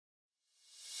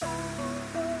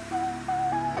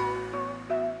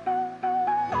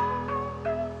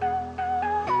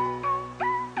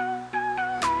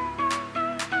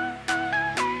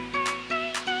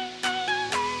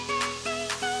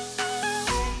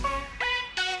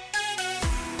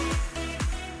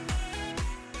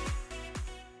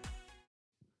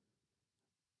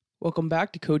Welcome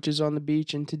back to Coaches on the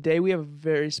Beach, and today we have a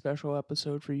very special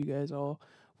episode for you guys all.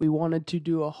 We wanted to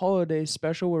do a holiday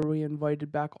special where we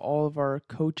invited back all of our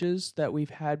coaches that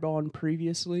we've had on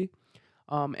previously,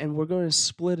 and we're going to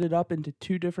split it up into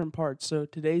two different parts. So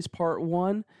today's part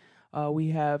one, we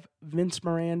have Vince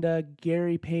Miranda,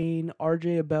 Gary Payne,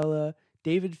 RJ Abella,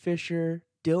 David Fisher,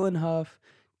 Dylan Huff,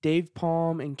 Dave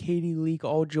Palm, and Katie Leak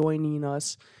all joining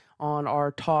us on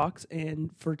our talks.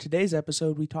 And for today's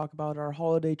episode, we talk about our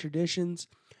holiday traditions,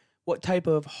 what type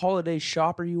of holiday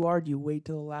shopper you are. Do you wait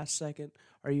till the last second?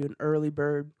 Are you an early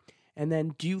bird? And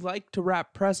then do you like to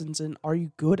wrap presents, and are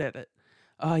you good at it?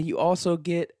 You also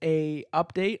get a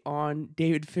update on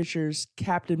David Fisher's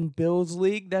Captain Bill's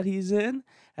League that he's in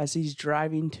as he's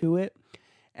driving to it.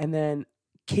 And then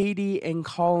Katie and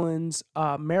Colin's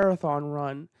marathon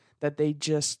run that they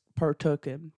just partook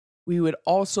in. We would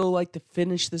also like to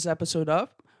finish this episode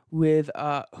up with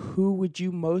who would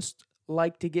you most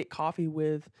like to get coffee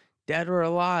with, dead or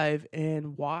alive,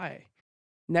 and why?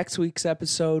 Next week's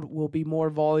episode will be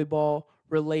more volleyball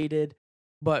related,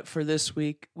 but for this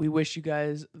week, we wish you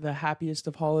guys the happiest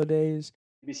of holidays.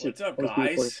 What's up,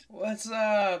 guys? What's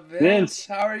up, Vince.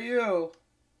 How are you?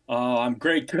 Oh, I'm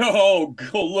great. Go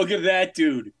look at that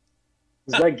dude.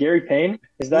 Is that Gary Payne?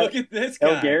 Is that Look at this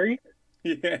guy. El Gary?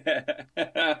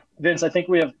 Yeah. Vince, I think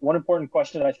we have one important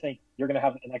question that I think you're going to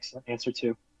have an excellent answer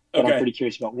to that Okay. I'm pretty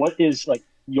curious about. What is like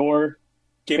your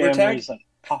Gamer tag? family's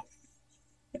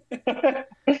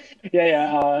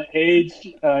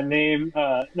age, name?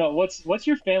 No, what's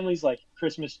your family's like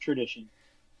Christmas tradition?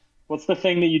 What's the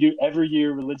thing that you do every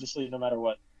year religiously, no matter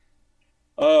what?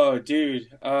 Oh, dude.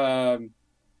 Well,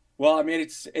 I mean,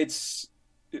 it's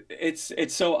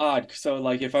so odd. So,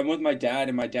 like, if I'm with my dad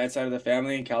and my dad's side of the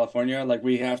family in California, like,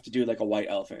 we have to do like a white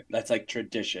elephant. That's like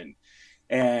tradition,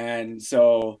 and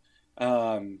so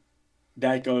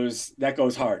that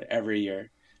goes hard every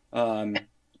year. Um,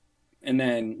 and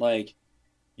then like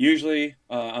usually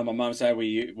on my mom's side,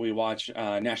 we watch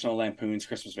National Lampoon's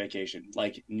Christmas Vacation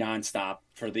like nonstop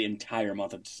for the entire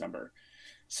month of December.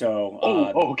 So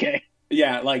Okay.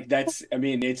 yeah, like that's, I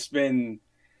mean, it's been,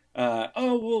 oh,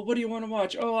 well, what do you want to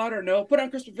watch? Oh, I don't know. Put on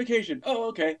Christmas Vacation. Oh,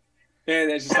 okay.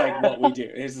 And it's just like what we do.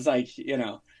 It's just like,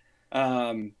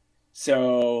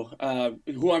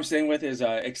 who I'm staying with is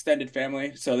extended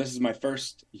family. So this is my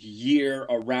first year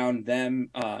around them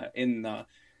in the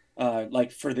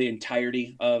like for the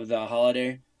entirety of the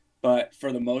holiday. But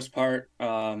for the most part,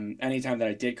 anytime that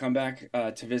I did come back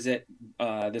to visit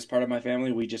this part of my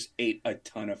family, we just ate a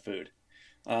ton of food.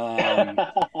 Um,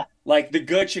 like the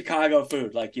good Chicago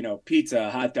food, like, pizza,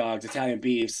 hot dogs, Italian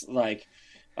beefs, like,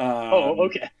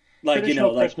 Okay. like,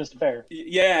 Traditional like, Christmas fare.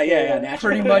 yeah,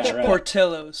 naturally, Pretty much yeah, right.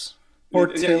 Portillo's.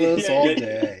 Portillo's Yeah, all yeah,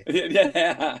 day.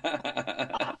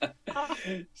 Yeah.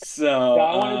 So,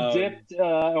 Yeah,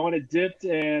 I want it dipped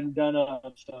and done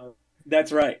up. So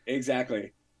that's right.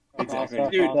 Exactly. Exactly.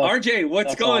 Awesome. Dude, RJ, what's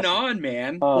That's going awesome. on,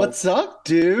 man? What's up,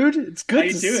 dude? It's How good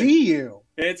you to doing? see you.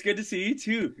 It's good to see you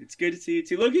too. It's good to see you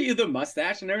too. Look at you, the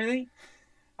mustache and everything.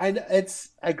 I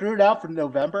grew it out from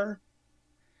November,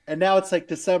 and now it's like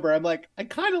December. I'm like, I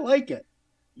kind of like it.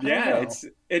 I don't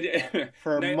Yeah, know.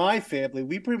 For Ni- my family,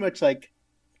 we pretty much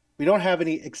we don't have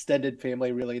any extended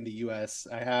family really in the U.S.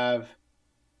 I have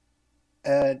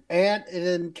an aunt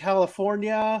in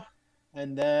California,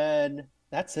 and then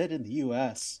that's it in the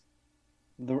U.S.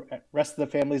 The rest of the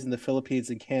family's in the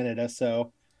Philippines and Canada,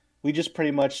 so we just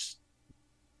pretty much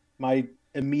my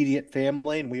immediate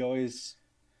family, and we always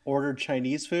order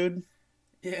Chinese food,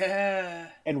 Yeah.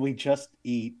 and we just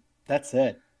eat. That's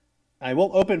it. I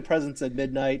will open presents at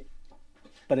midnight,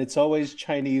 but it's always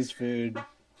Chinese food,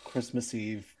 Christmas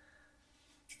Eve.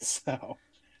 So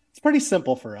it's pretty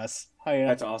simple for us.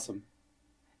 That's awesome.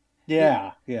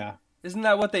 Yeah. Isn't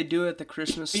that what they do at the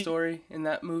Christmas Story in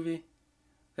that movie?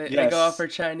 They go Yes. out for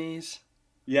Chinese.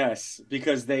 Yes,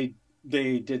 because they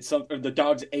did something. The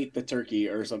dogs ate the turkey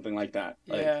or something like that.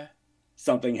 Like Yeah,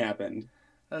 something happened.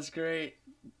 that's great.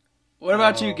 What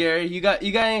about you, Oh. Gary? You got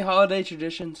any holiday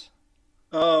traditions?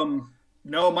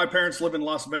 No, my parents live in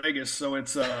Las Vegas, so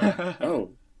it's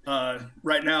Oh,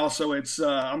 right now. So it's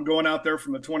I'm going out there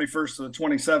from the 21st to the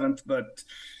 27th. But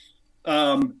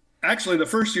actually, the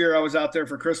first year I was out there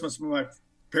for Christmas when my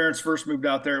parents first moved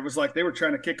out there, it was like they were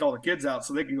trying to kick all the kids out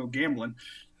so they could go gambling.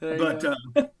 There you But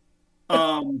go.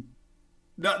 um,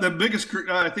 the biggest,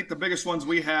 I think the biggest ones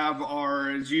we have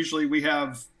is usually we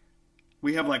have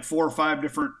like 4 or 5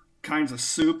 different kinds of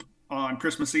soup on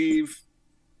Christmas Eve.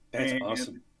 that's And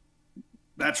awesome.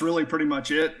 that's really pretty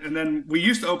much it. And then we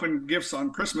used to open gifts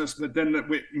on Christmas, but then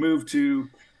we moved to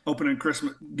opening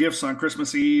Christmas gifts on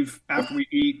Christmas Eve after we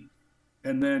eat,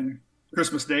 and then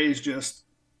Christmas Day is just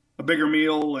a bigger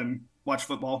meal and watch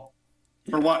football,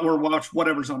 or watch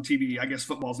whatever's on TV. I guess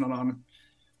football's not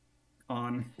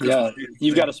on Christmas Day.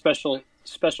 You've got a special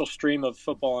stream of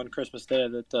football on Christmas Day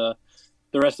that the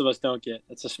rest of us don't get.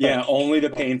 It's a special. only the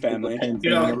Payne family.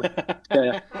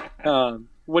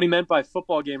 What he meant by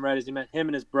football game, right, is he meant him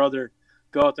and his brother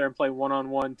go out there and play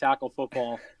one-on-one tackle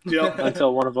football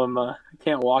until one of them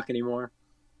can't walk anymore.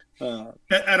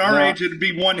 At our age, it'd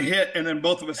be one hit, and then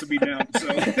both of us would be down. So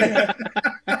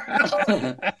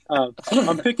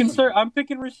I'm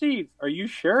picking receive. Are you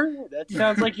sure? That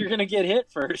sounds like you're gonna get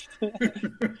hit first.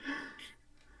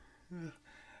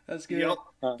 That's good. Yep.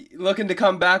 Looking to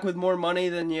come back with more money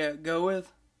than you go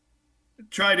with?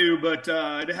 Try to, but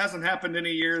it hasn't happened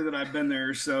any year that I've been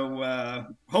there. So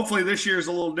hopefully this year is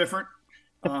a little different,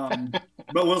 but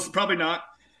we'll probably not.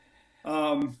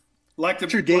 Like to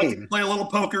play a little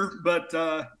poker, but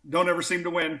don't ever seem to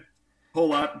win a whole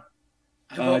lot.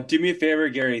 Do me a favor,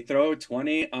 Gary. Throw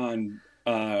 20 on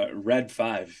red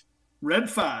 5. Red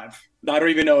 5. I don't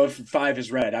even know if 5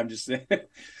 is red. I'm just saying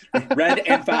red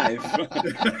and 5.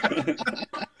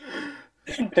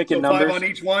 Picking so numbers 5 on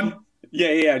each one.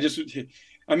 Yeah.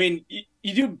 I mean,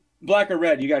 you do black or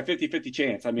red, you got a 50-50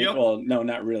 chance. I mean, well, no,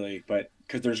 not really, but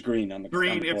because there's green on the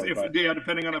green. On the board, If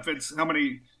depending on if it's how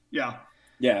many. Yeah,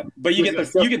 but you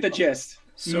get the gist.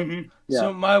 So,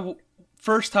 so my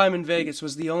first time in Vegas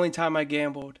was the only time I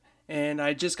gambled, and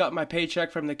I just got my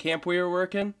paycheck from the camp we were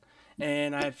working,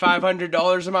 and I had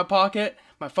 $500 in my pocket.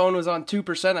 My phone was on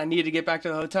 2%. I needed to get back to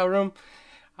the hotel room.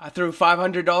 I threw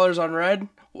 $500 on red,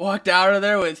 walked out of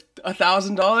there with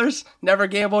 $1,000. Never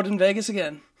gambled in Vegas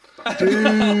again. Dude.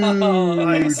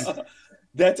 Nice.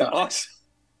 That's awesome.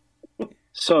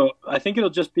 So I think it'll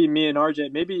just be me and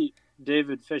RJ. Maybe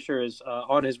David Fisher is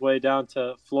on his way down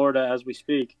to Florida as we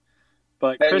speak.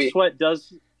 But Chris Sweat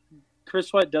does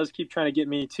keep trying to get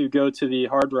me to go to the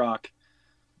Hard Rock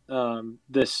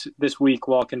this week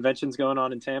while convention's going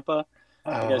on in Tampa.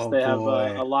 I guess they have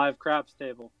a live craps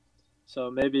table.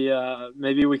 So maybe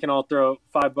we can all throw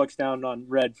 $5 down on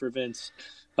red for Vince.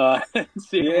 And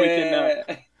see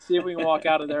if we can walk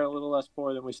out of there a little less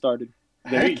poor than we started.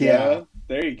 There you go.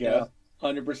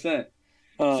 100%.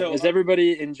 Is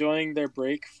everybody enjoying their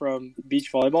break from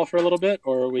beach volleyball for a little bit,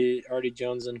 or are we already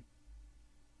jonesing?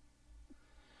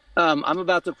 I'm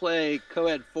about to play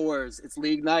co-ed 4s. It's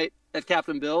league night at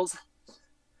Captain Bill's.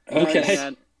 Okay.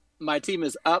 And my team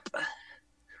is up.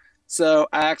 So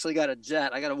I actually got a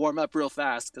jet. I got to warm up real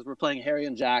fast because we're playing Harry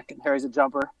and Jack, and Harry's a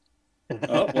jumper.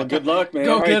 Oh, well, good luck, man.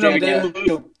 Go All get right, him, Jack.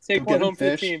 Dan. Take one home for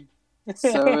the team.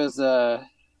 So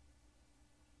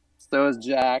is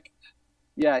Jack.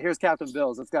 Yeah, here's Captain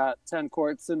Bill's. It's got 10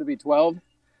 courts, soon to be 12.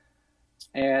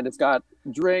 And it's got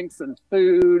drinks and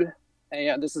food.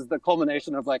 And this is the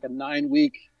culmination of like a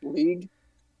 9-week league.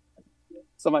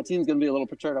 So my team's going to be a little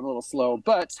perturbed. I'm a little slow.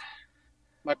 But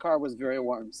my car was very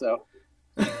warm, so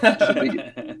should be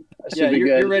good.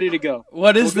 You're ready to go.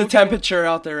 What is the temperature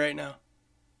out there right now?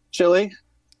 Chilly.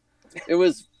 It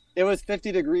was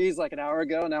 50 degrees like an hour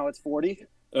ago. Now it's 40.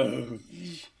 Oh.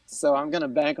 So I'm going to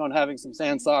bank on having some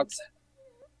sand socks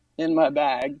in my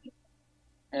bag.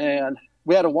 And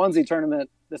we had a onesie tournament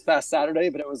this past Saturday,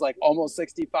 but it was like almost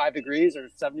 65 degrees or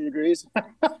 70 degrees.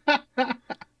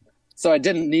 So I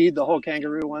didn't need the whole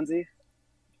kangaroo onesie.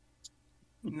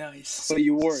 Nice. So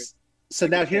you wore it. So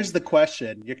now here's the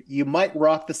question. You might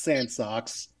rock the sand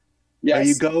socks. Yes. Are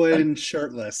you going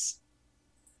shirtless?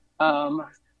 You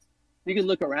can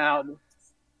look around,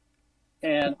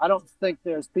 and I don't think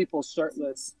there's people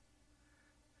shirtless.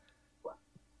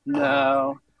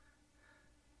 No.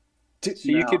 So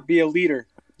you could be a leader.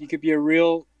 You could be a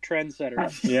real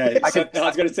trendsetter. Yeah, I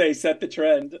was going to say, set the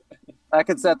trend. I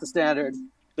could set the standard.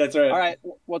 That's right. All right,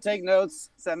 we'll take notes.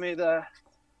 Send me the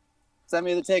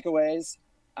takeaways.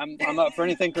 I'm up for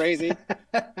anything crazy.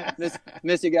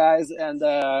 Miss you guys, and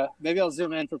maybe I'll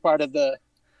zoom in for part of the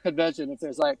convention if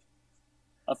there's like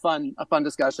a fun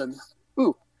discussion.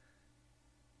 Ooh.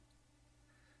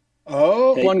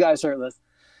 Oh, One guy shirtless.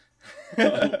 All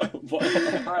All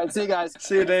right, see you guys.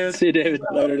 See you, David. See you, David.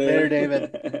 Later,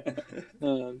 David.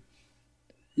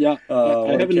 Yeah, I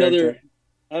what have a character.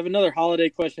 another holiday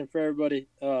question for everybody.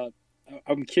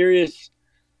 I'm curious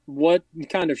what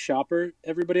kind of shopper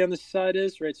everybody on this side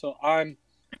is, right? So I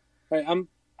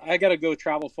got to go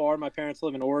travel far. My parents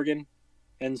live in Oregon,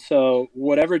 and so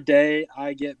whatever day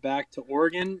I get back to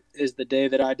Oregon is the day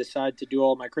that I decide to do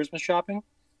all my Christmas shopping.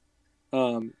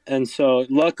 And so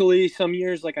luckily some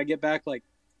years like I get back like,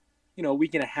 a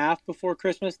week and a half before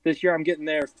Christmas. This year I'm getting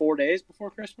there 4 days before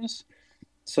Christmas.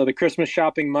 So the Christmas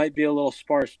shopping might be a little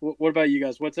sparse. What about you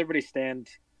guys? What's everybody's stand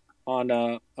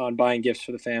on buying gifts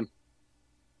for the fam?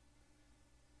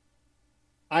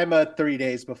 I'm 3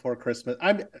 days before Christmas.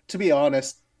 To be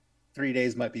honest, 3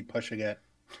 days might be pushing it.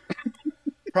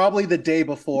 Probably the day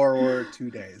before or 2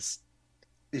 days.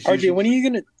 RJ, when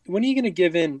are you gonna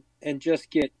give in and just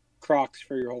get Crocs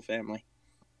for your whole family?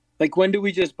 Like, when do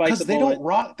we just bite the bullet?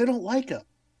 Because they don't like them.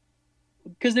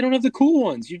 Because they don't have the cool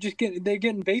ones. They're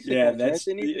getting basic ones, that's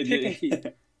right? They need the chicken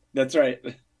feet. That's right.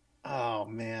 Oh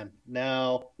man,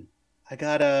 now I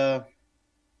gotta.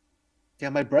 Yeah,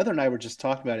 my brother and I were just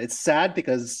talking about it. It's sad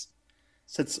because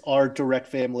since our direct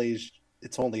families,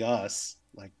 it's only us.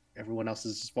 Like everyone else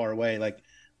is far away. Like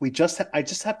I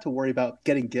just have to worry about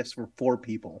getting gifts for 4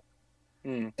 people,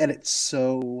 and it's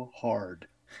so hard.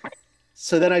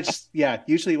 So then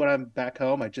usually when I'm back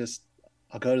home,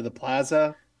 I'll go to the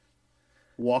plaza,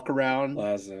 walk around,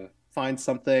 find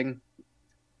something,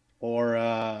 or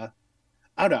I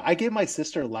don't know. I gave my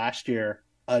sister last year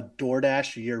a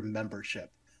DoorDash year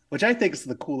membership, which I think is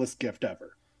the coolest gift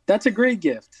ever. That's a great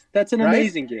gift. That's an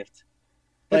amazing gift.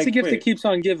 That's a gift that keeps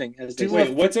on giving.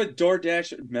 What's a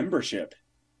DoorDash membership?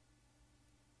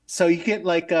 So you get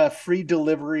like a free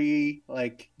delivery,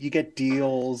 like you get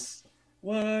deals.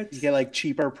 What? You get like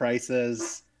cheaper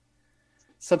prices.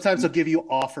 Sometimes they'll give you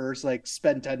offers, like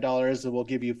spend $10 and we'll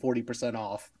give you 40%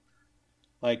 off.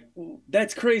 Like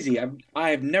that's crazy.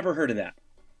 I've never heard of that.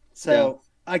 So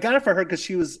I got it for her because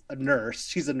she was a nurse.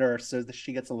 She's a nurse, so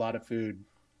she gets a lot of food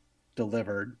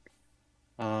delivered.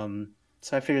 So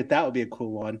I figured that would be a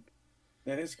cool one.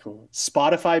 That is cool.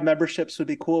 Spotify memberships would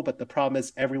be cool, but the problem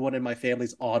is everyone in my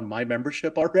family's on my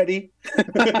membership already.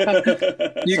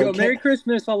 You go, Merry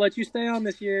Christmas, I'll let you stay on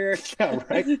this year. Yeah,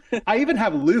 right. I even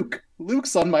have Luke.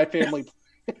 Luke's on my family.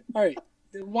 All right.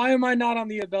 Why am I not on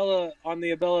the Abella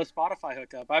Spotify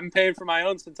hookup? I've been paying for my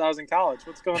own since I was in college.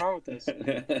 What's going on with this?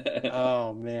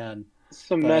 Oh man.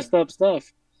 Some messed up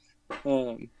stuff.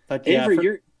 But yeah,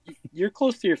 Avery, you're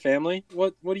close to your family.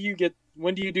 What do you get?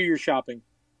 When do you do your shopping?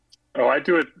 Oh, I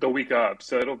do it the week up.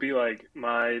 So it'll be like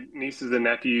my nieces and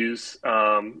nephews.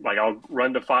 Like I'll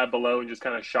run to Five Below and just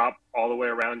kind of shop all the way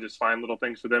around, just find little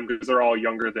things for them because they're all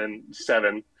younger than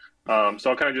 7. So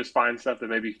I'll kind of just find stuff that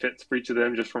maybe fits for each of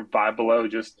them just from Five Below.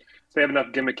 Just so they have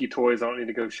enough gimmicky toys. I don't need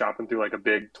to go shopping through like a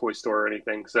big toy store or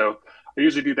anything. So I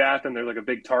usually do that. Then there's like a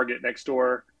big Target next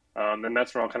door. And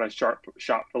that's where I'll kind of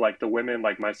shop for like the women,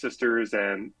 like my sisters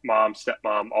and mom,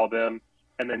 stepmom, all them.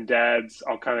 And then dads,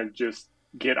 I'll kind of just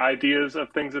get ideas of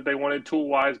things that they wanted tool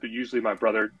wise, but usually my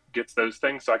brother gets those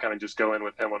things. So I kind of just go in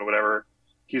with him on whatever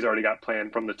he's already got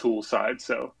planned from the tool side.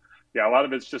 So yeah, a lot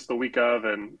of it's just the week of,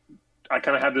 and I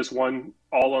kind of have this one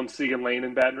all on Segan Lane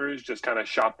in Baton Rouge, just kind of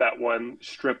shop that one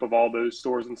strip of all those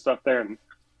stores and stuff there. And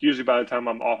usually by the time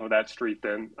I'm off of that street,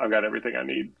 then I've got everything I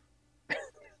need.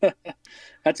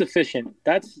 That's efficient.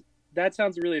 That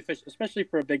sounds really efficient, especially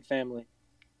for a big family.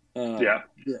 Yeah.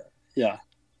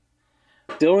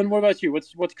 Dylan, what about you?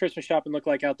 What's Christmas shopping look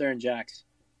like out there in Jax?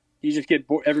 You just get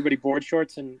everybody board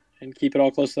shorts and keep it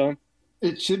all close to home?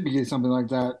 It should be something like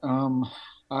that.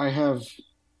 I have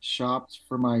shopped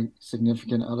for my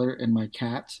significant other and my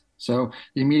cat. So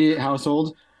the immediate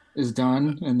household is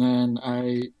done, and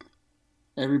then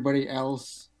everybody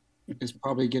else is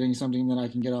probably getting something that I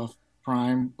can get off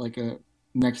Prime, like a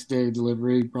next day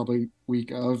delivery, probably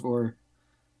week of, or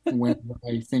when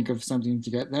I think of something to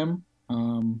get them.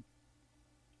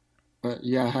 But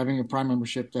yeah, having a Prime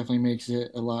membership definitely makes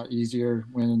it a lot easier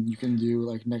when you can do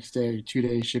like next day,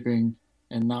 2-day shipping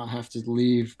and not have to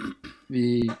leave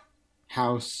the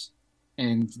house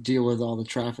and deal with all the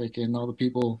traffic and all the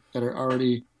people that are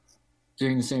already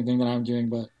doing the same thing that I'm doing,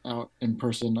 but out in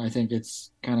person. I think it's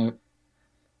kind of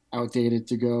outdated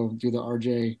to go do the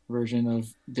RJ version of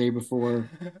day before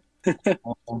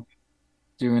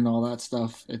doing all that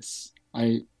stuff.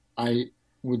 I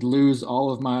would lose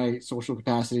all of my social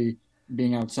capacity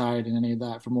being outside and any of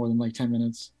that for more than like 10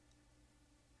 minutes.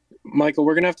 Michael,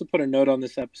 we're going to have to put a note on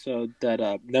this episode that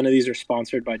none of these are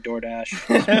sponsored by DoorDash,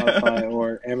 Spotify,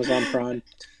 or Amazon Prime.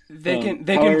 They can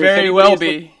very well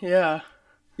be. Yeah.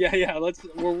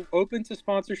 We're open to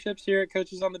sponsorships here at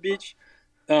Coaches on the Beach.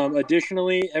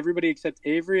 Additionally, everybody except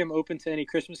Avery, I'm open to any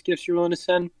Christmas gifts you're willing to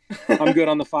send. I'm good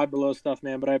on the Five Below stuff,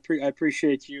 man, but I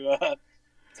appreciate you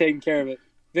taking care of it.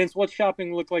 Vince, what's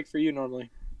shopping look like for you normally?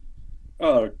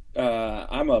 Oh,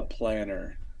 I'm a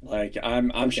planner. Like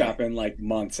I'm shopping like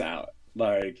months out.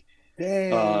 Like,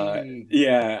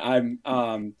 yeah,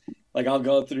 I'm like I'll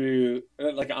go through,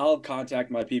 like I'll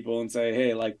contact my people and say,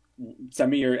 hey, like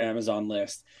send me your Amazon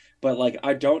list. But like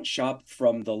I don't shop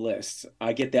from the list.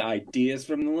 I get the ideas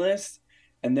from the list,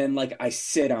 and then like I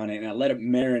sit on it and I let it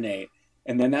marinate.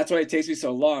 And then that's why it takes me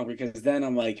so long, because then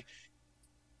I'm like,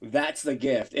 that's the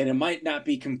gift. And it might not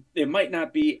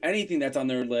be anything that's on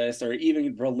their list or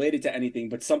even related to anything,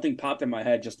 but something popped in my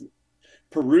head just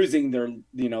perusing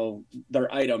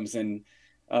their items. And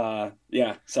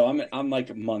so I'm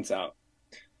like months out.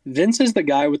 Vince is the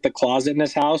guy with the closet in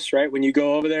his house, right? When you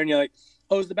go over there and you're like,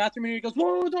 oh, is the bathroom here? He goes,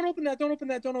 whoa, don't open that,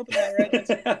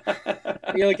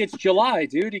 right? You're like, it's July,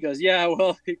 dude. He goes, yeah,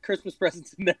 well, Christmas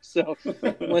presents in there. So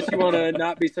unless you want to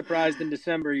not be surprised in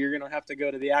December, you're going to have to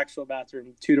go to the actual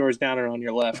bathroom 2 doors down and on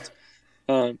your left.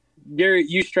 Gary,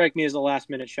 you strike me as a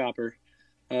last-minute shopper.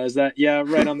 Is that, yeah,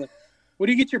 right on the – what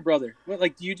do you get your brother? What,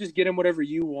 like, do you just get him whatever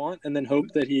you want and then hope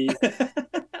that he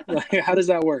 – like, how does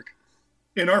that work?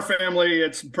 In our family,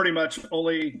 it's pretty much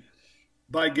only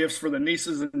buy gifts for the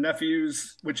nieces and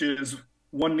nephews, which is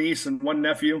one niece and one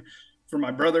nephew for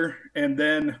my brother. And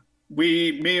then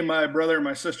me and my brother and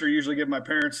my sister usually give my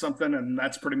parents something, and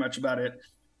that's pretty much about it.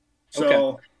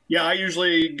 So, yeah, I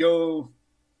usually go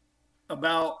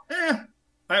about,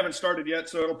 I haven't started yet,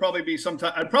 so it'll probably be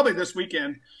sometime, probably this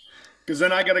weekend, because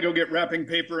then I got to go get wrapping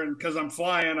paper, and because I'm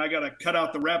flying, I got to cut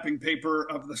out the wrapping paper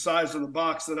of the size of the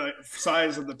box,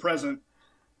 size of the present,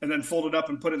 and then fold it up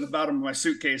and put it in the bottom of my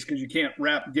suitcase, because you can't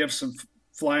wrap gifts and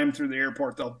fly them through the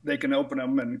airport. They can open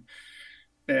them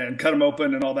and cut them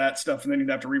open and all that stuff, and then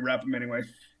you'd have to rewrap them anyway.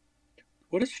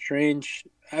 What a strange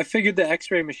 – I figured the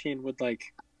X-ray machine would,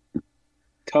 like,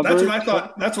 cover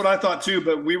 – That's what I thought too,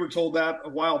 but we were told that a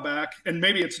while back, and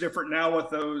maybe it's different now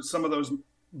with some of those.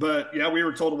 But, yeah, we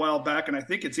were told a while back, and I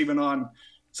think it's even on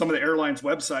some of the airlines'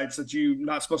 websites that you're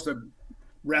not supposed to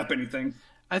wrap anything.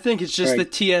 I think it's just the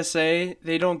TSA.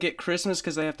 They don't get Christmas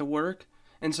because they have to work.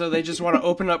 And so they just want to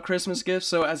open up Christmas gifts.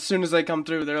 So as soon as they come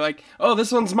through, they're like, oh,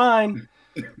 this one's mine.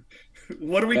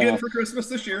 What are we getting for Christmas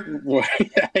this year?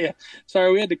 Yeah.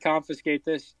 Sorry, we had to confiscate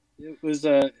this. It was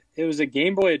a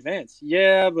Game Boy Advance.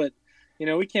 Yeah, but,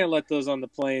 we can't let those on the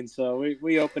plane. So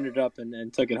we opened it up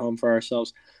and took it home for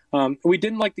ourselves. We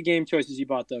didn't like the game choices you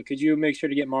bought, though. Could you make sure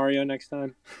to get Mario next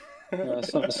time?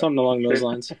 Something along those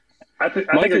lines. I think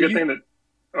a good thing that –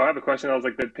 I have a question. I was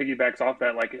like, that piggybacks off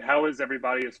that. Like, how is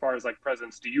everybody as far as like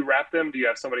presents? Do you wrap them? Do you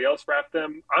have somebody else wrap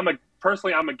them? I'm a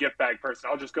gift bag person.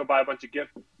 I'll just go buy a bunch of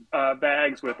gift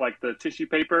bags with like the tissue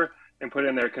paper and put it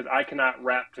in there, because I cannot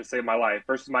wrap to save my life.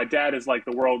 Versus my dad is like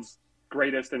the world's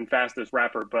greatest and fastest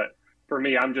wrapper. But for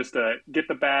me, I'm just get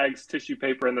the bags, tissue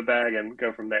paper in the bag, and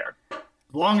go from there. As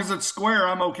long as it's square,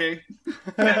 I'm okay.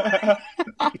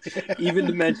 Even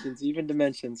dimensions.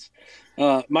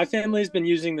 My family has been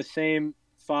using the same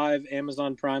 5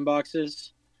 Amazon Prime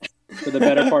boxes for the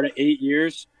better part of 8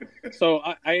 years. So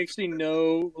I actually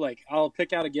know, like, I'll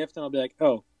pick out a gift and I'll be like,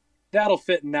 oh, that'll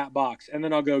fit in that box. And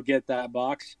then I'll go get that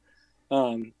box.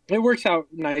 It works out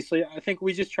nicely. I think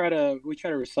we try to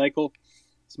recycle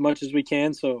as much as we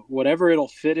can. So whatever it'll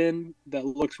fit in that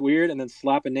looks weird, and then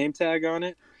slap a name tag on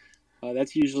it.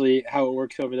 That's usually how it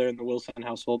works over there in the Wilson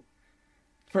household.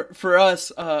 For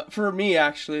us, for me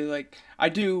actually, like, I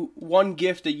do one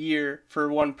gift a year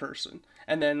for one person,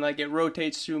 and then like it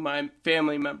rotates through my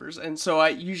family members, and so I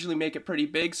usually make it pretty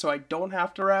big so I don't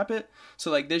have to wrap it.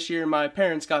 So like this year, my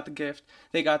parents got the gift.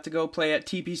 They got to go play at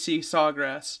TPC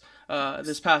Sawgrass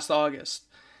this past August,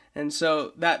 and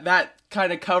so that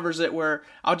kind of covers it, where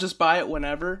I'll just buy it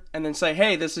whenever and then say,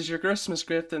 hey, this is your Christmas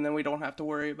gift, and then we don't have to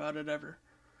worry about it ever.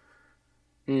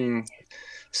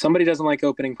 Somebody doesn't like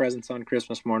opening presents on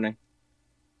Christmas morning.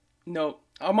 No,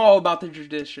 I'm all about the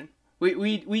tradition.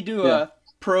 We do a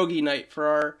pierogi night for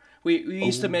our. We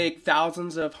used to make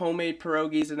thousands of homemade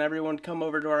pierogies, and everyone would come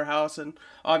over to our house. And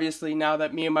obviously, now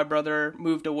that me and my brother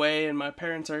moved away and my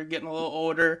parents are getting a little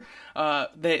older,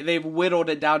 they've whittled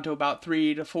it down to about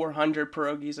 300 to 400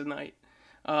 pierogies a night.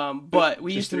 But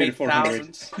we used to make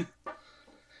thousands.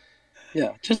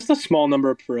 Yeah, just a small number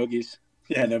of pierogies.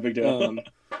 Yeah, no big deal.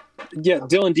 Yeah,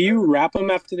 Dylan, do you wrap them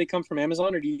after they come from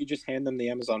Amazon, or do you just hand them the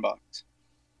Amazon box?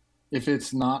 If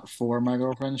it's not for my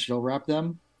girlfriend, she'll wrap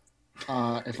them.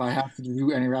 If I have to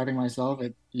do any wrapping myself,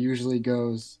 it usually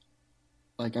goes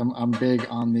like I'm big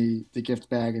on the gift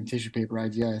bag and tissue paper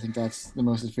idea. I think that's the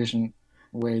most efficient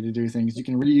way to do things. You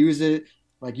can reuse it.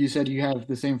 Like you said, you have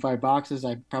the same 5 boxes.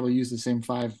 I probably use the same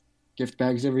 5 gift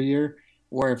bags every year.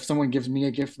 Or if someone gives me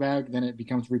a gift bag, then it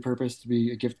becomes repurposed to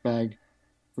be a gift bag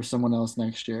for someone else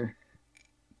next year.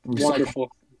 Wonderful.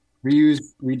 Reuse,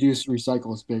 reduce,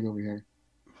 recycle is big over here.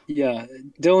 Yeah,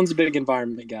 Dylan's a big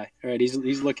environment guy. All right,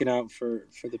 he's looking out for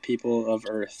the people of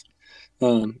Earth.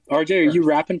 RJ, are you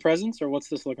wrapping presents, or what's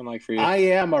this looking like for you? I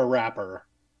am a rapper.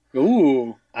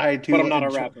 Ooh, I do, but I'm not a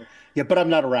rapper. Yeah, but I'm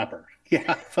not a rapper.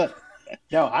 Yeah, but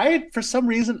no, for some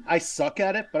reason I suck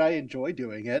at it, but I enjoy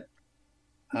doing it.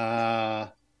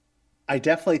 I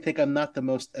definitely think I'm not the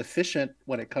most efficient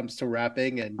when it comes to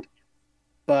wrapping,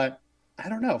 but I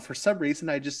don't know. For some reason,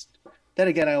 then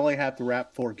again, I only have to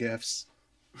wrap 4 gifts,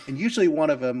 and usually one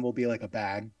of them will be like a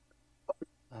bag.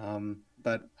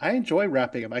 But I enjoy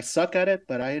wrapping them. I suck at it,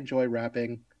 but I enjoy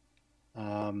wrapping.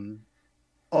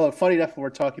 Oh, funny enough, when we're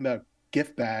talking about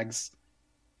gift bags,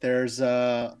 there's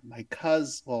my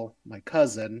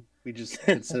cousin. We just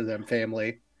consider them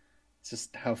family. It's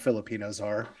just how Filipinos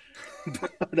are.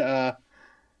 But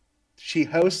she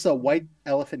hosts a white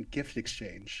elephant gift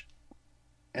exchange,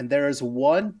 and there is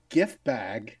one gift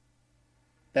bag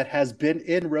that has been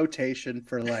in rotation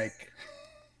for like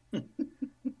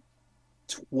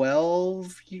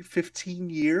 12, 15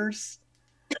 years.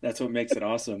 That's what makes it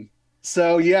awesome.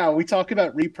 So yeah, we talk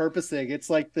about repurposing. It's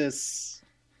like this,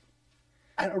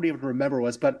 I don't even remember what it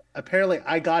was, but apparently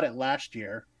I got it last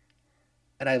year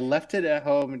and I left it at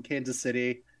home in Kansas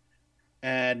City.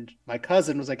 And my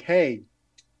cousin was like, "Hey,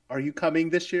 are you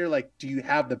coming this year? Like, do you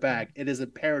have the bag? It is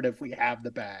imperative we have the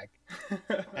bag."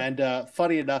 And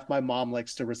funny enough, my mom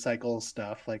likes to recycle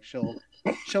stuff. Like she'll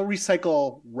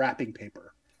recycle wrapping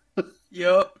paper.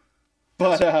 Yep.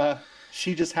 But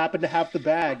she just happened to have the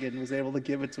bag and was able to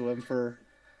give it to him for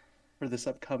this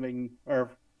upcoming,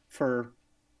 or for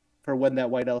when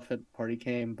that white elephant party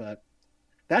came. But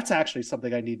that's actually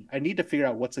something I need to figure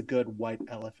out what's a good white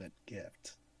elephant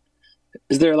gift.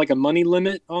 Is there like a money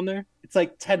limit on there? It's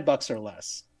like $10 or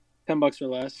less. $10 or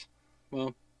less.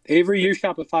 Well, Avery, you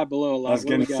shop at Five Below a lot. I was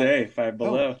going to say Five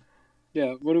Below. Oh.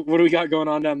 Yeah. What do we got going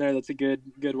on down there? That's a good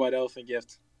white elephant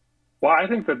gift. Well, I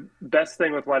think the best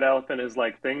thing with white elephant is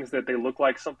like things that they look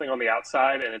like something on the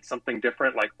outside and it's something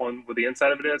different, like one with the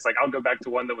inside of it is. Like I'll go back to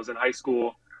one that was in high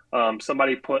school.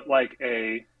 Somebody put like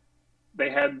they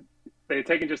had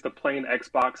taken just a plain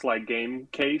Xbox like game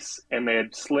case and they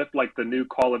had slipped like the new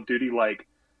Call of Duty like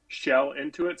shell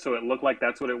into it, so it looked like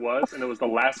that's what it was, and it was the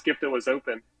last gift that was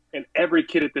open. And every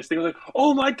kid at this thing was like,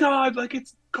 "Oh my god, like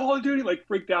it's Call of Duty!" Like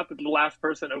freaked out that the last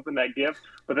person opened that gift.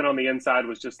 But then on the inside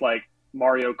was just like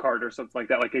Mario Kart or something like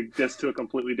that, like it just to a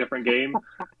completely different game.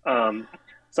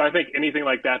 So I think anything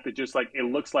like that just like it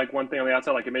looks like one thing on the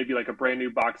outside, like it may be like a brand new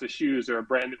box of shoes or a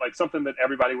brand new, like something that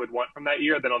everybody would want from that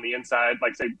year. Then on the inside,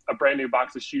 like say a brand new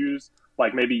box of shoes,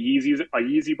 like maybe a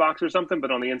Yeezy box or something,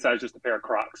 but on the inside is just a pair of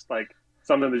Crocs, like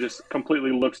something that just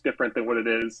completely looks different than what it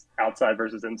is outside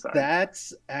versus inside.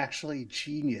 That's actually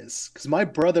genius, because my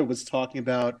brother was talking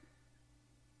about,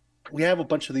 we have a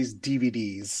bunch of these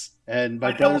DVDs, and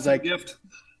my brother's like, gift.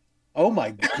 "Oh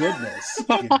my goodness."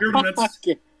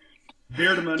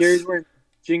 Beardaments. Gary's wearing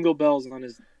jingle bells on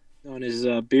his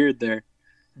beard there.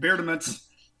 Beardaments.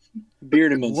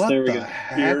 Beardaments. What there we the go.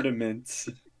 heck? Beardaments.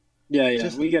 Yeah.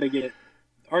 We got to get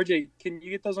RJ. Can you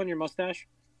get those on your mustache?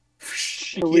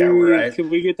 Right. Can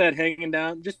we get that hanging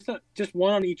down? Just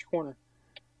one on each corner.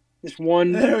 Just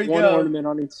one There we one go. ornament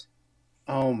on each.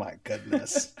 Oh my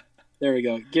goodness. There we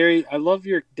go. Gary, I love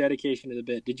your dedication to the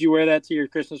bit. Did you wear that to your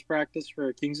Christmas practice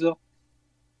for Kingsville?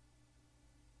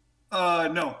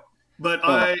 No. But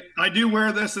I do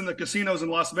wear this in the casinos in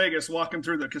Las Vegas, walking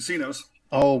through the casinos.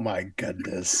 Oh my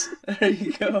goodness. There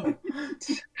you go.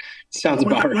 Sounds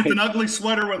about right. With an ugly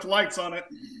sweater with lights on it.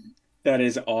 That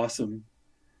is awesome.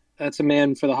 That's a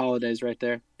man for the holidays right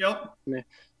there. Yep.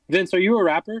 Vince, are you a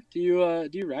rapper? Do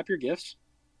you wrap your gifts?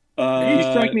 You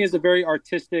strike me as a very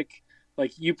artistic.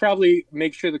 Like you probably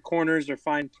make sure the corners are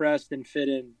fine pressed and fit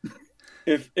in.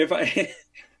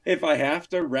 If I have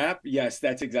to wrap, yes,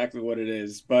 that's exactly what it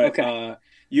is. But Okay.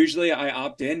 Usually I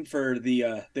opt in for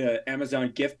the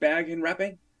Amazon gift bag and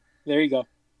wrapping. There you go.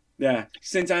 Yeah,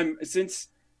 since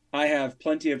I have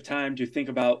plenty of time to think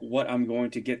about what I'm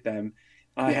going to get them,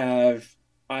 I have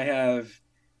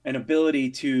an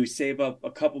ability to save up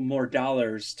a couple more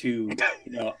dollars to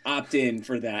opt in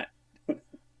for that.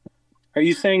 Are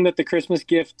you saying that the Christmas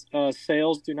gift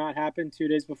sales do not happen 2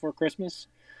 days before Christmas?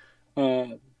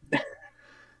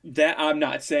 That I'm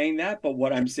not saying that, but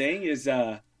what I'm saying is,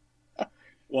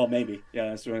 well, maybe, yeah,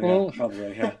 that's what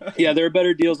probably, yeah, Yeah, there are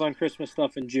better deals on Christmas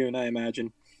stuff in June, I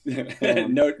imagine.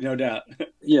 no doubt.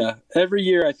 Yeah, every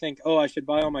year I think, I should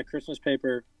buy all my Christmas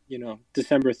paper,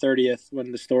 December 30th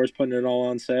when the store's putting it all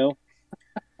on sale.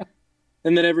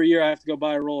 And then every year I have to go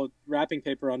buy a roll of wrapping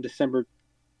paper on December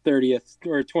 30th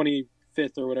or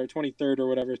 25th or whatever, 23rd or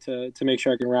whatever to make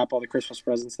sure I can wrap all the Christmas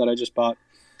presents that I just bought.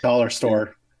 Dollar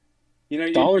store.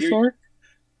 Dollar store?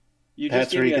 You That's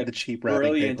just where gave you me get a the cheap wrapping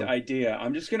brilliant paper. idea.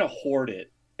 I'm just gonna hoard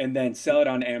it and then sell it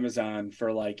on Amazon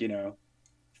for like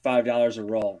 $5 a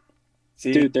roll.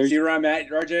 See, Dude, see where I'm at,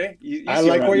 RJ? You I see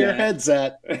like where I'm your at. head's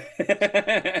at.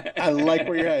 I like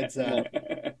where your head's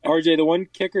at. RJ, the one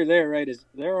kicker there, right, is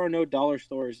there are no dollar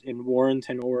stores in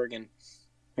Warrenton, Oregon.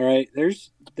 All right,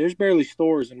 there's barely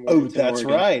stores in Warrenton, that's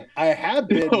Oregon. right. I have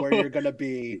been where you're going to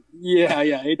be. Yeah,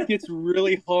 it gets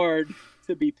really hard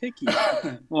to be picky.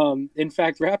 In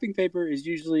fact, wrapping paper is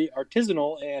usually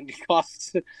artisanal and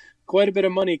costs quite a bit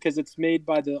of money because it's made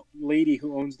by the lady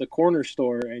who owns the corner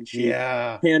store, and she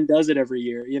hand does it every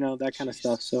year. That kind of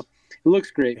stuff. So it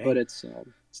looks great, but it's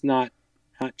not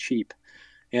cheap.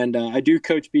 And I do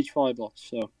coach beach volleyball,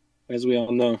 so as we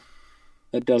all know,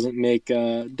 that doesn't make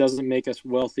us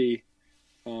wealthy,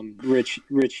 rich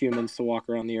humans to walk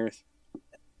around the earth.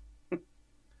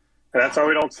 And that's why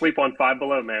we don't sleep on Five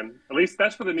Below, man. At least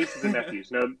that's for the nieces and nephews.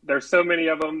 There's so many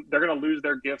of them. They're going to lose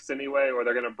their gifts anyway, or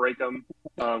they're going to break them.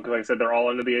 Because like I said, they're all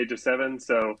under the age of 7.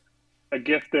 So a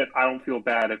gift that I don't feel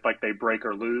bad if like they break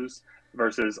or lose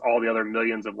versus all the other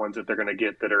millions of ones that they're going to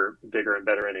get that are bigger and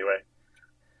better anyway.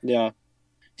 Yeah.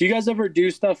 Do you guys ever do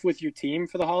stuff with your team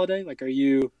for the holiday? Like, are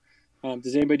you,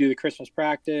 does anybody do the Christmas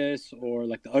practice or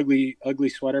like the ugly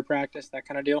sweater practice, that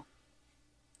kind of deal?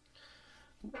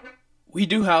 We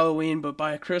do Halloween, but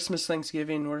by Christmas,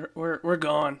 Thanksgiving, we're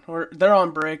gone. They're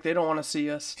on break. They don't want to see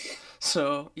us.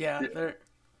 So yeah,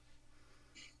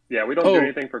 we don't do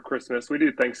anything for Christmas. We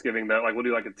do Thanksgiving though. Like we'll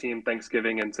do like a team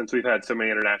Thanksgiving, and since we've had so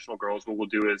many international girls, what we'll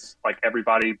do is like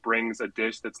everybody brings a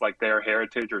dish that's like their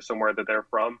heritage or somewhere that they're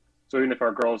from. So even if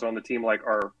our girls on the team like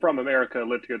are from America,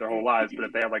 lived here their whole lives, but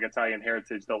if they have like Italian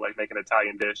heritage, they'll like make an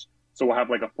Italian dish. So we'll have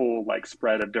like a full like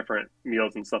spread of different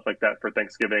meals and stuff like that for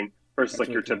Thanksgiving versus like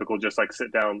your typical just like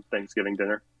sit down Thanksgiving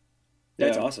dinner.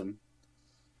 That's awesome.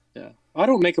 Yeah, I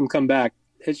don't make them come back.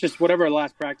 It's just whatever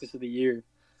last practice of the year.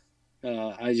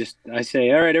 I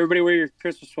say, all right, everybody wear your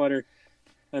Christmas sweater,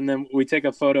 and then we take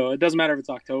a photo. It doesn't matter if it's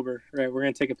October, right? We're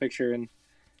gonna take a picture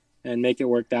and make it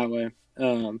work that way.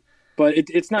 But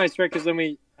it's nice, right? Because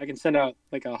then I can send out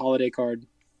like a holiday card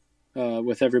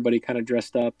with everybody kind of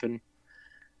dressed up and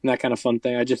that kind of fun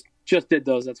thing. I just did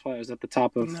those. That's why I was at the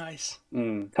top of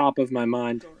my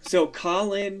mind. So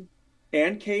Colin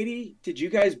and Katie, did you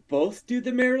guys both do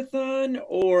the marathon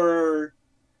or?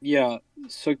 Yeah.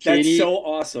 So Katie, that's so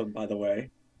awesome, by the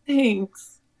way.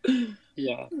 Thanks.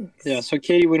 Yeah. So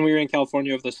Katie, when we were in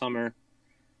California over the summer,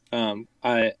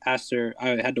 I asked her. I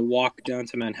had to walk down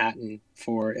to Manhattan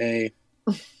for a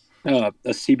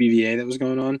CBVA that was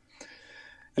going on,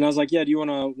 and I was like, "Yeah, do you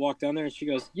want to walk down there?" And she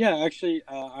goes, "Yeah, actually,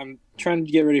 I'm trying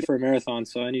to get ready for a marathon,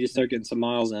 so I need to start getting some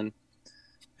miles in."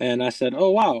 And I said, "Oh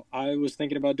wow, I was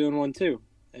thinking about doing one too."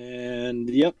 And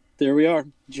yep, there we are,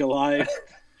 July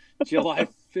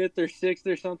 5th or 6th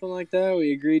or something like that.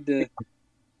 We agreed to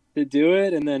do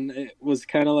it, and then it was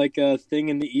kind of like a thing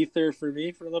in the ether for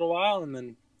me for a little while, and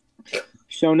then.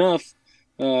 Sure enough,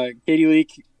 Katie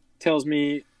Leak tells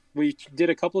me we did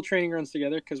a couple of training runs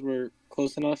together because we're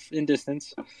close enough in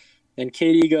distance. And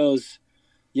Katie goes,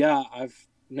 "Yeah, I've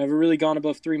never really gone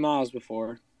above 3 miles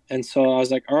before." And so I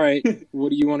was like, "All right, what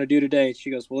do you want to do today?" And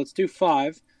she goes, "Well, let's do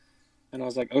 5." And I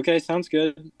was like, "Okay, sounds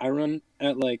good." I run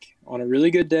at like, on a really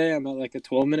good day, I'm at like a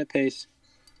 12-minute pace.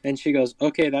 And she goes,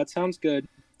 "Okay, that sounds good."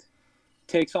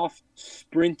 Takes off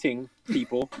sprinting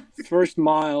people. First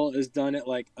mile is done at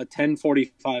like a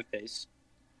 10:45 pace,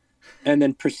 and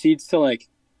then proceeds to like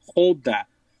hold that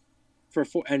for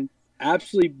 4 and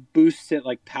absolutely boosts it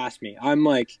like past me. I'm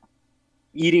like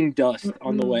eating dust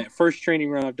on the way. First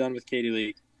training run I've done with Katie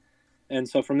Leak, and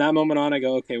so from that moment on, I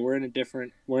go, okay, we're in a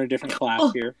different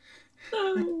class here.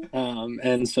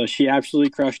 And so she absolutely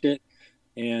crushed it,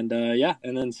 and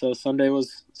and then so Sunday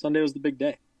was the big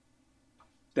day.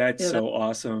 That's so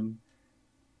awesome.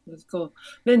 That's cool.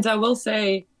 Vince, I will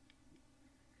say,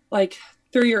 like,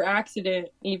 through your accident,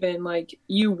 even, like,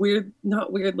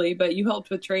 not weirdly, but you helped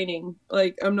with training.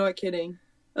 Like, I'm not kidding.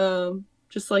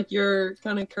 Just, like, your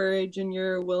kind of courage and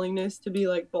your willingness to be,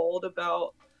 like, bold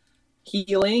about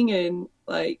healing and,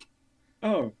 like,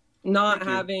 not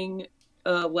having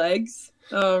legs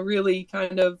really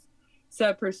kind of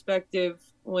set perspective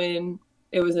when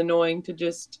it was annoying to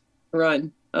just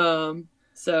run.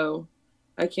 So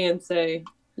I can say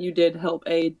you did help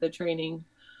aid the training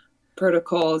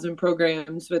protocols and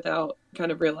programs without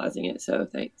kind of realizing it. So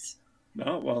thanks.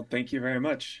 Oh, well, thank you very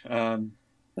much.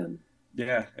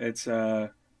 Yeah, it's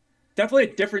definitely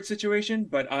a different situation,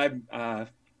 but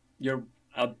you're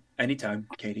anytime,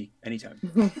 Katie, anytime.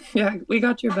 Yeah, we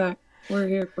got your back. We're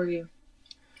here for you.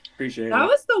 Appreciate it. That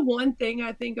was the one thing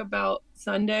I think about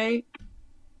Sunday.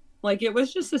 Like, it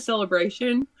was just a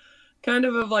celebration kind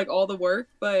of like all the work,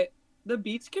 but the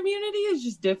beach community is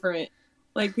just different.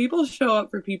 Like, people show up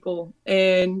for people,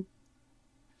 and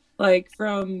like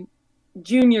from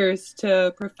juniors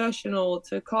to professional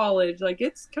to college. Like,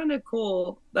 it's kind of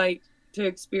cool, like, to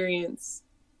experience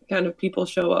kind of people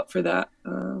show up for that.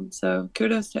 So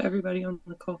kudos to everybody on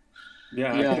the call.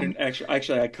 Yeah, I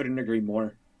couldn't I couldn't agree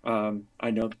more.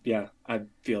 I know, I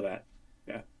feel that.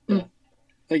 Yeah.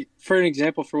 Like, for an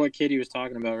example, for what Katie was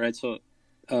talking about, right? So,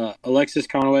 Alexis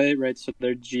Conway, right? So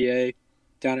they're GA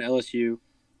down at LSU,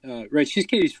 right? She's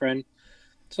Katie's friend,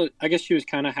 so I guess she was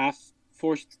kind of half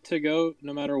forced to go,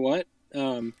 no matter what.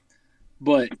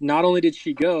 But not only did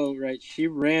she go, right? She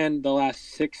ran the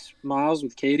last 6 miles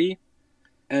with Katie,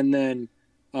 and then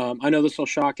I know this will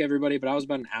shock everybody, but I was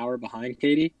about an hour behind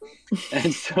Katie,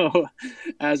 and so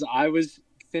as I was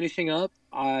finishing up,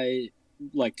 I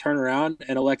like turn around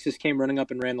and Alexis came running up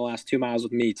and ran the last 2 miles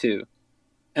with me too.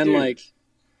 And Dude. Like,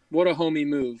 what a homie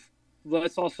move.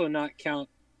 Let's also not count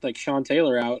like Sean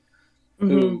Taylor out,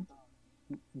 who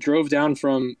drove down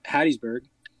from Hattiesburg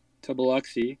to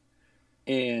Biloxi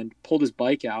and pulled his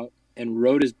bike out and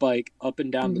rode his bike up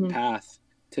and down the path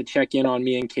to check in on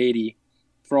me and Katie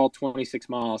for all 26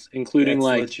 miles, including That's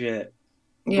like legit.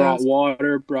 Brought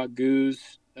water, brought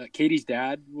goose. Katie's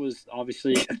dad was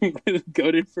obviously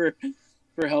goated for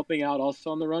helping out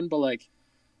also on the run, but like,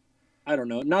 I don't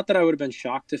know. Not that I would have been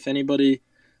shocked if anybody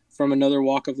from another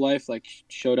walk of life like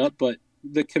showed up, but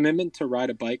the commitment to ride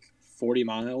a bike 40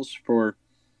 miles for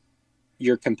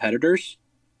your competitors,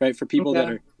 right? For people that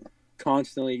are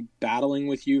constantly battling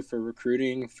with you for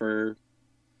recruiting, for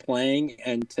playing,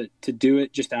 and to do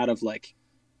it just out of like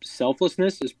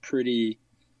selflessness is pretty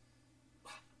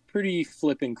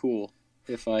flipping cool,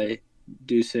 if I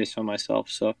do say so myself.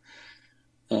 So,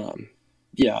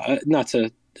 not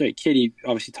to Katie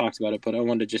obviously talked about it, but I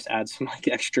wanted to just add some like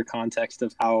extra context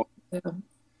of how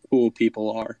cool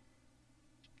people are.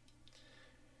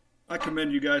 I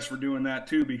commend you guys for doing that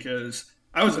too, because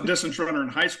I was a distance runner in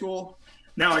high school.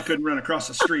 Now I couldn't run across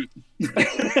the street.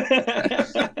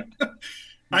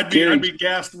 I'd be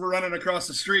gassed for running across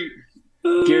the street.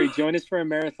 Gary, join us for a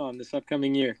marathon this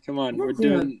upcoming year. Come on, we're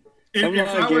doing.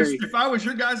 If I was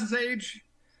your guys' age,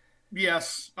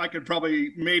 yes, I could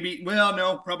probably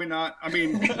probably not. I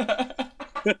mean,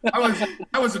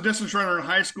 I was a distance runner in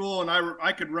high school, and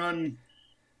I could run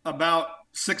about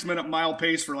 6-minute mile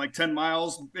pace for like 10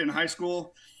 miles in high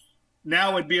school.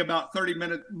 Now it'd be about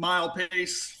 30-minute mile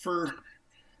pace for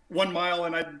 1 mile,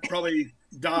 and I'd probably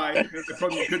die. I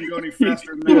probably couldn't go any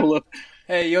faster than that.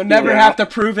 Hey, you'll never have to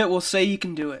prove it. We'll say you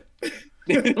can do it.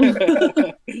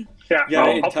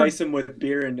 Entice him with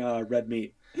beer and red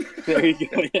meat. There you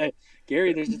go. Yeah.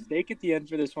 Gary, there's a steak at the end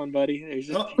for this one, buddy. There's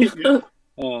just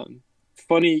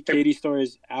funny Katie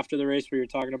stories after the race where you're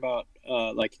talking about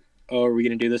are we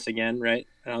gonna do this again, right?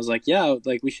 And I was like, yeah,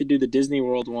 like we should do the Disney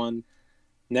World one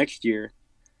next year.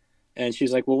 And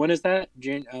she's like, well, when is that?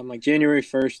 I'm like, January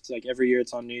 1st. Like every year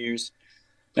it's on New Year's.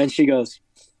 And she goes,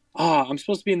 I'm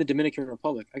supposed to be in the Dominican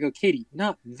Republic. I go, Katie,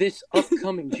 not this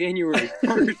upcoming January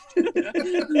 1st.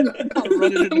 I'm not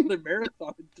running another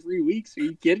marathon in 3 weeks. Are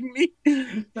you kidding me?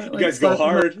 You guys go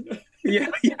hard. Yeah.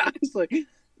 I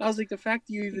was like, the fact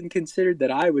that you even considered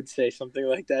that I would say something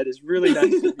like that is really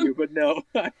nice of you. But no,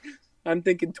 I'm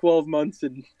thinking 12 months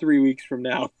and 3 weeks from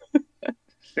now.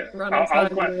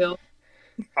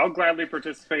 I'll gladly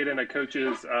participate in a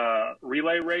coach's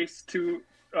relay race to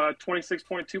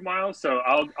 26.2 miles. So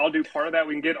I'll do part of that.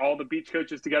 We can get all the beach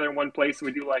coaches together in one place and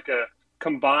we do like a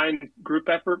combined group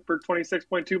effort for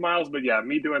 26.2 miles. But yeah,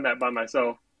 me doing that by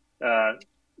myself,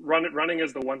 running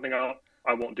is the one thing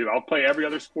I won't do. I'll play every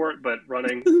other sport, but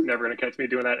running, never going to catch me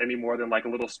doing that any more than like a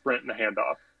little sprint and a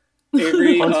handoff.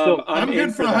 I'm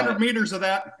good for 100 meters of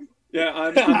that.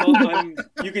 Yeah,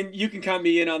 you can count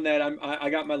me in on that. I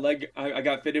got my leg. I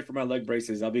got fitted for my leg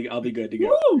braces. I'll be good to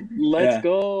go. Woo! Let's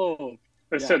go.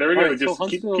 So there we go. Right, just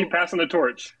keep passing the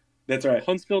torch. That's right.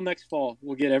 Huntsville next fall.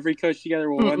 We'll get every coach together.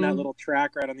 We'll run that little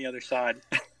track right on the other side.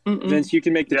 Vince, you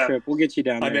can make the trip. We'll get you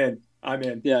down there. I'm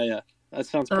in. Yeah. That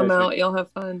sounds perfect. I'm out. Y'all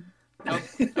have fun.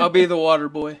 I'll be the water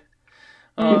boy.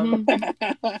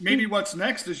 Maybe what's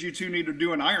next is you two need to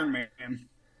do an Ironman.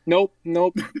 Nope.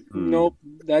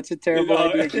 That's a terrible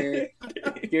idea, Gary.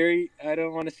 Gary, I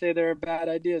don't want to say there are bad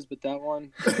ideas, but that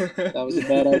was a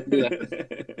bad idea.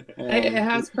 It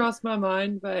has crossed my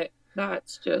mind, but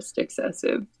that's just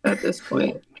excessive at this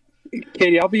point.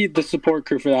 Katie, I'll be the support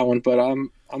crew for that one, but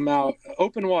I'm out.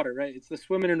 Open water, right? It's the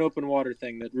swimming in open water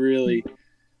thing that really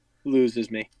loses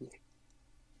me.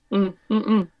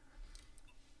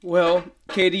 Well,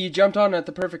 Katie, you jumped on at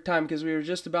the perfect time because we were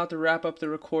just about to wrap up the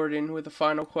recording with a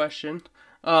final question.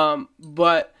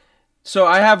 So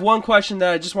I have one question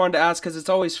that I just wanted to ask because it's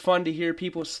always fun to hear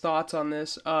people's thoughts on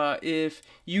this. If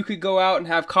you could go out and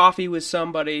have coffee with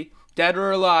somebody dead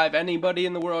or alive, anybody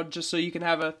in the world, just so you can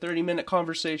have a 30-minute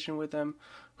conversation with them,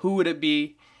 who would it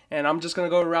be? And I'm just going to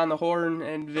go around the horn,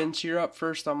 and Vince, you're up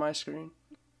first on my screen.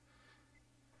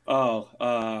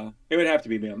 Oh, it would have to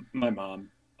be my mom.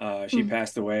 She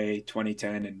passed away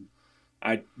 2010, and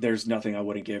there's nothing I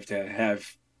wouldn't give to have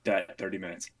that 30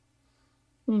 minutes.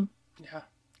 Yeah.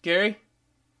 Gary?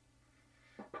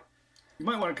 You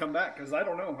might want to come back because I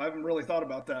don't know. I haven't really thought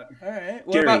about that. All right.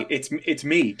 Gary, it's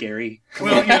me, Gary.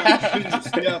 Well,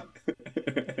 yeah.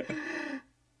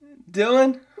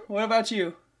 Dylan, what about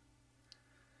you?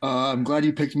 I'm glad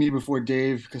you picked me before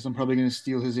Dave because I'm probably going to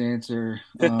steal his answer.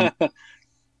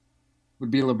 Would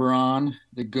be LeBron,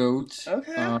 the GOAT.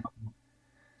 Okay.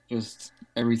 Just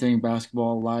everything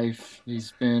basketball life.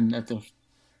 He's been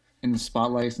in the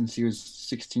spotlight since he was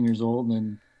 16 years old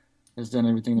and has done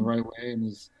everything the right way and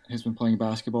has been playing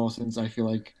basketball since I feel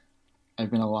like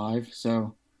I've been alive.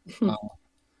 So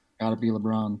gotta be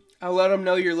LeBron. I'll let them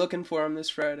know you're looking for him this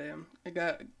Friday. I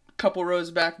got a couple rows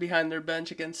back behind their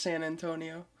bench against San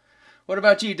Antonio. What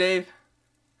about you, Dave?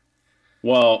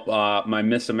 Well, my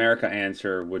Miss America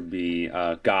answer would be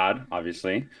God,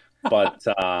 obviously. But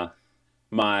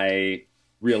my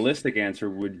realistic answer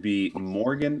would be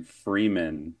Morgan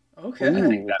Freeman. Okay. I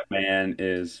think that man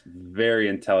is very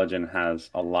intelligent,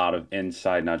 has a lot of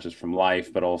insight, not just from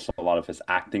life, but also a lot of his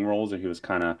acting roles that he was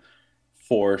kind of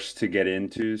forced to get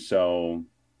into. So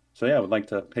yeah, I would like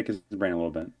to pick his brain a little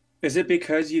bit. Is it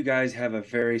because you guys have a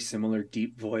very similar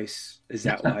deep voice? Is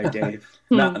that why, Dave?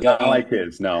 Not like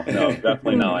his. No,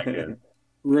 definitely not like his.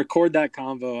 Record that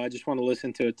convo. I just want to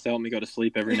listen to it to help me go to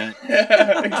sleep every night.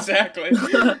 Exactly.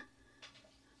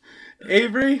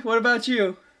 Avery, what about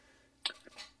you?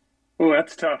 Oh,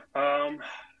 that's tough.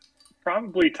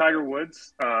 Probably Tiger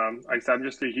Woods. Like I said, I'm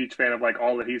just a huge fan of like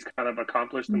all that he's kind of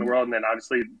accomplished in the world, and then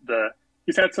obviously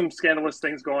he's had some scandalous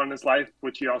things going on in his life,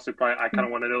 which he also I kind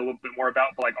of want to know a little bit more about,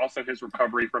 but like also his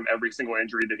recovery from every single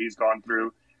injury that he's gone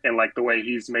through, and like the way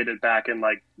he's made it back and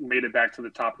like made it back to the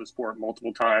top of the sport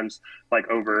multiple times, like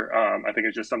over. I think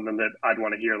it's just something that I'd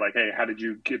want to hear. Like, hey, how did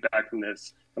you get back from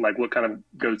this? And like, what kind of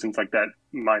goes into like that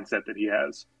mindset that he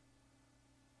has?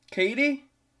 Katie?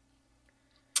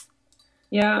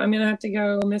 Yeah, I'm gonna have to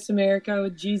go Miss America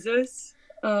with Jesus.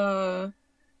 But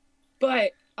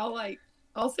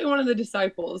I'll say one of the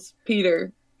disciples,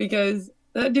 Peter, because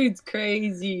that dude's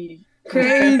crazy.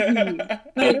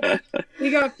 Like, he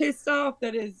got pissed off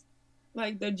that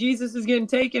that Jesus was getting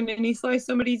taken and he sliced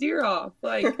somebody's ear off.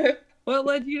 Like, what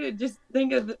led you to just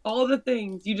think of all the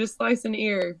things? You just slice an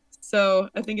ear. So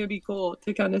I think it'd be cool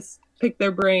to kind of pick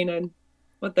their brain and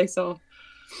what they saw.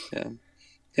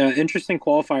 Yeah, interesting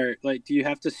qualifier. Like, do you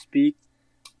have to speak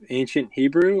ancient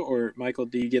Hebrew, or Michael,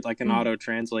 do you get like an auto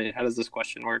translate? How does this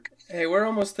question work? Hey, we're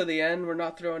almost to the end. We're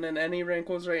not throwing in any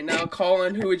wrinkles right now.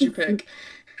 Colin, who would you pick?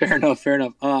 Fair enough.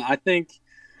 I think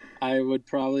I would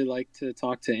probably like to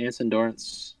talk to Anson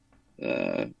Dorrance,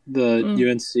 the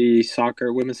UNC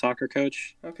women's soccer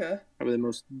coach. Okay. Probably the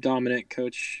most dominant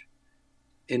coach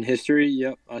in history.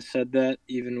 Yep, I said that.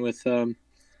 Even with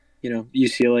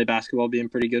UCLA basketball being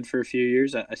pretty good for a few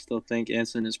years, I still think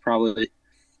Anson is probably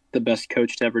the best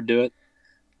coach to ever do it.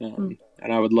 And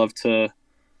I would love to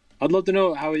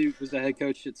know how he was the head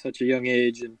coach at such a young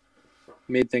age and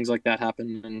made things like that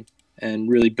happen and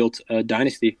really built a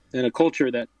dynasty and a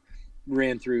culture that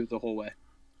ran through the whole way.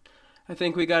 I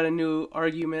think we got a new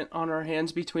argument on our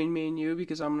hands between me and you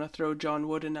because I'm going to throw John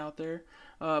Wooden out there.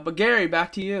 But Gary,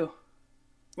 back to you.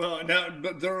 Well, now,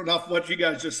 but off what you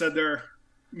guys just said there,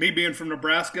 me being from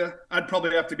Nebraska, I'd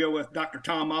probably have to go with Dr.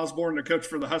 Tom Osborne, the coach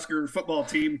for the Husker football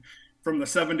team from the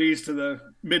 70s to the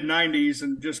mid-90s,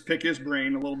 and just pick his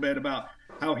brain a little bit about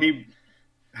how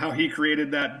he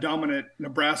created that dominant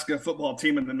Nebraska football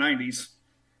team in the 90s.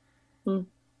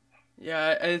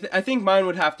 Yeah, I think mine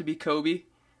would have to be Kobe,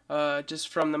 just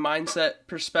from the mindset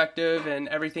perspective and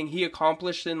everything he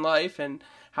accomplished in life and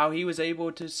how he was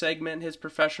able to segment his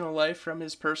professional life from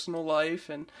his personal life.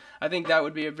 And I think that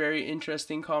would be a very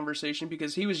interesting conversation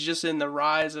because he was just in the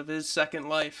rise of his second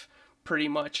life pretty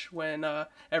much when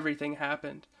everything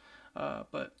happened.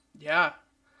 But yeah.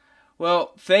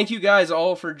 Well, thank you guys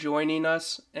all for joining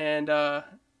us, and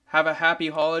have a happy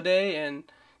holiday and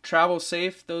travel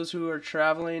safe, those who are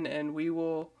traveling, and we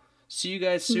will see you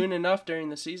guys soon enough during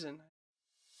the season.